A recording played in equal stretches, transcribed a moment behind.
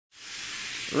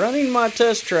Running my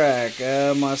test track,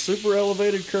 my super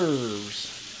elevated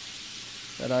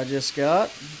curves that I just got.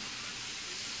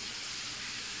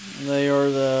 They are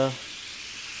the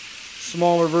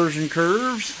smaller version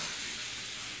curves.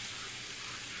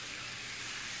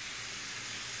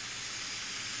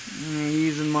 I'm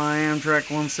using my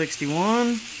Amtrak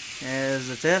 161 as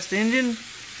the test engine,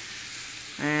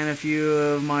 and a few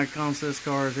of my consist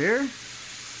cars here.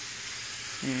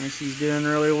 And she's doing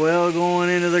really well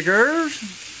going into the curves.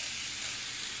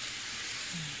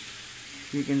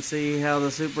 You can see how the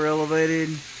super elevated,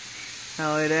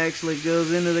 how it actually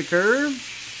goes into the curve.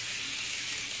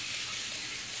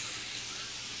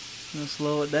 Let's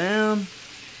slow it down.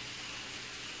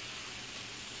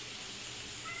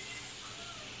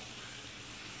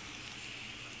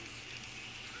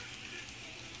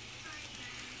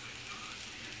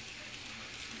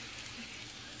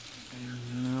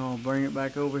 And I'll bring it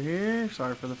back over here.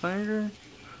 Sorry for the finger.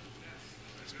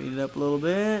 Speed it up a little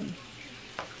bit.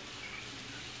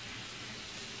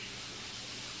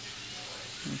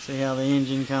 See how the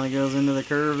engine kind of goes into the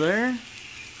curve there.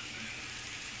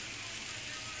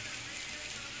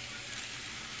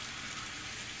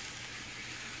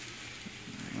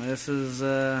 This is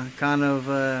kind of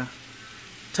a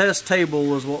test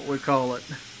table is what we call it.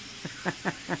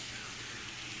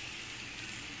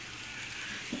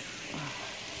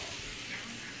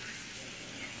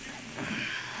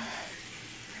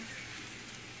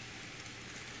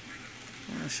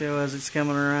 I'll show as it's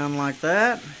coming around like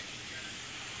that.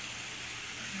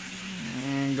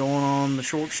 And going on the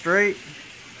short straight.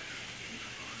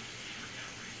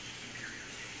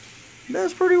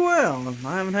 Does pretty well.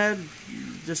 I haven't had,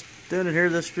 just doing it here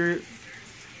this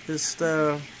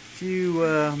few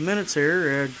minutes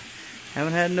here,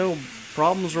 haven't had no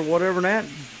problems or whatever in that.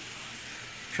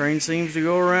 Train seems to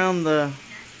go around the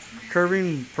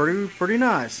curving pretty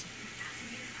nice.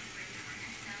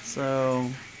 So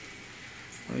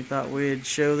we thought we'd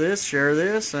share this,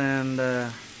 and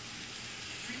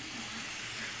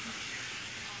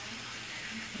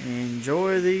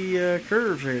enjoy the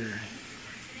curves here.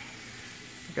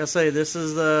 Like I say, this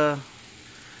is the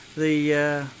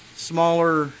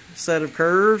smaller set of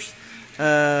curves.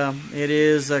 It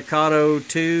is a KATO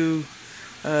 2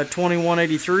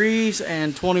 2183s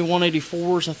and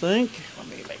 2184s, I think. Let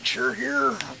me make sure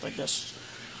here. I think that's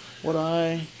what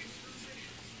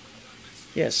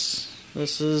yes,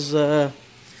 this is, you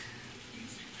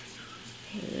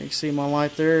can see my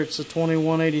light there. It's a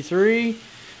 2183,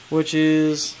 which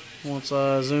is, once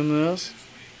I zoom this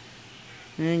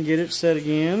and get it set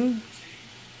again.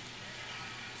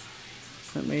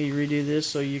 Let me redo this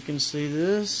so you can see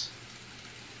this.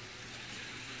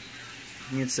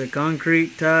 It's a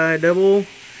concrete tie double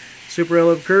super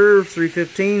elevated curve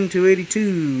 315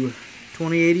 282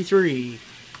 2083.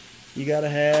 You got to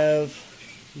have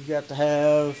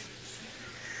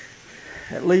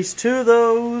at least two of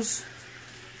those,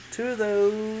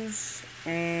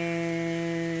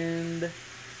 and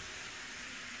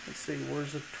let's see,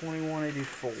 where's the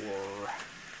 2184?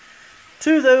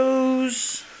 Two of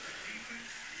those,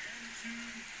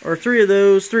 or three of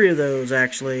those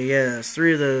actually, yes,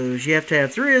 three of those. You have to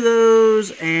have three of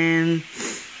those and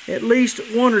at least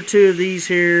one or two of these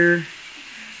here.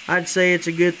 I'd say it's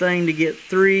a good thing to get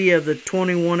three of the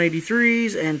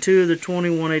 2183s and two of the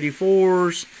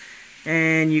 2184s,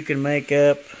 and you can make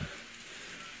up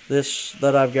this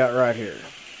that I've got right here.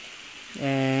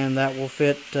 And that will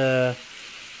fit the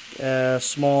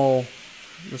small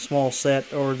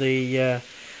set, or the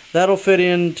that'll fit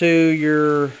into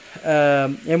your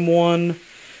M1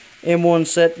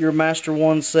 set, your Master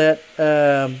 1 set,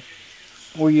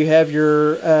 where you have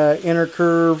your inner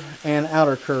curve and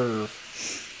outer curve,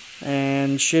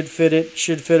 and should fit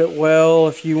it well.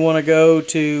 If you want to go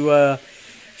to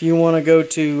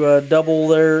double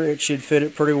there, it should fit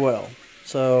it pretty well.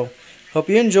 So hope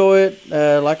you enjoy it.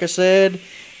 Like I said,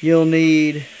 you'll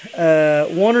need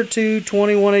one or two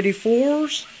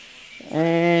 2184s,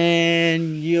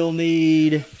 and you'll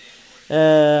need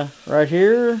right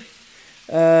here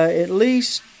at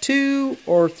least 2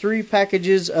 or 3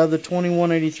 packages of the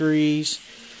 2183s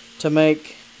to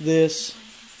make this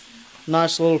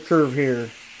nice little curve here.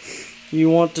 You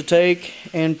want to take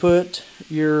and put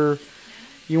your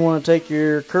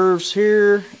curves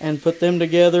here and put them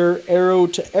together arrow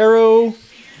to arrow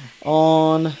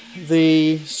on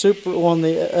the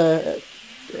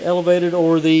elevated,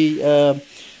 or the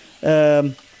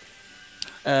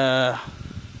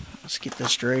let's get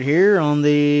this straight here, on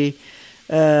the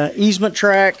easement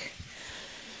track.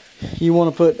 You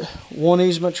want to put one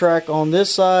easement track on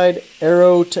this side,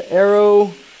 arrow to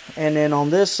arrow, and then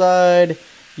on this side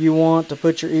you want to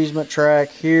put your easement track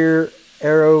here,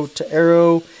 arrow to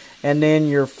arrow, and then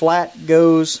your flat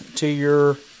goes to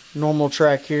your normal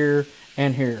track here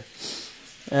and here.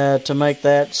 To make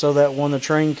that so that when the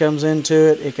train comes into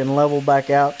it, it can level back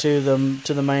out to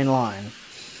the main line.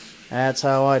 That's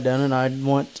how I done it. I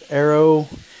went arrow,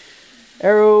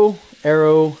 arrow,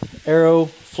 arrow, arrow,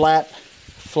 flat,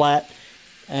 flat,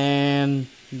 and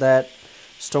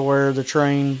that's to where the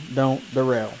train don't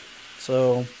derail.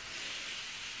 So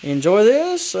enjoy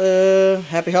this.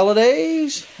 Happy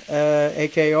holidays.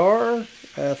 AKR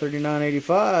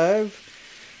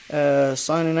 3985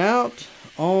 signing out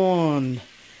on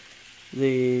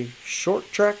the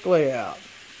short track layout.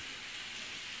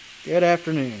 Good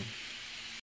afternoon.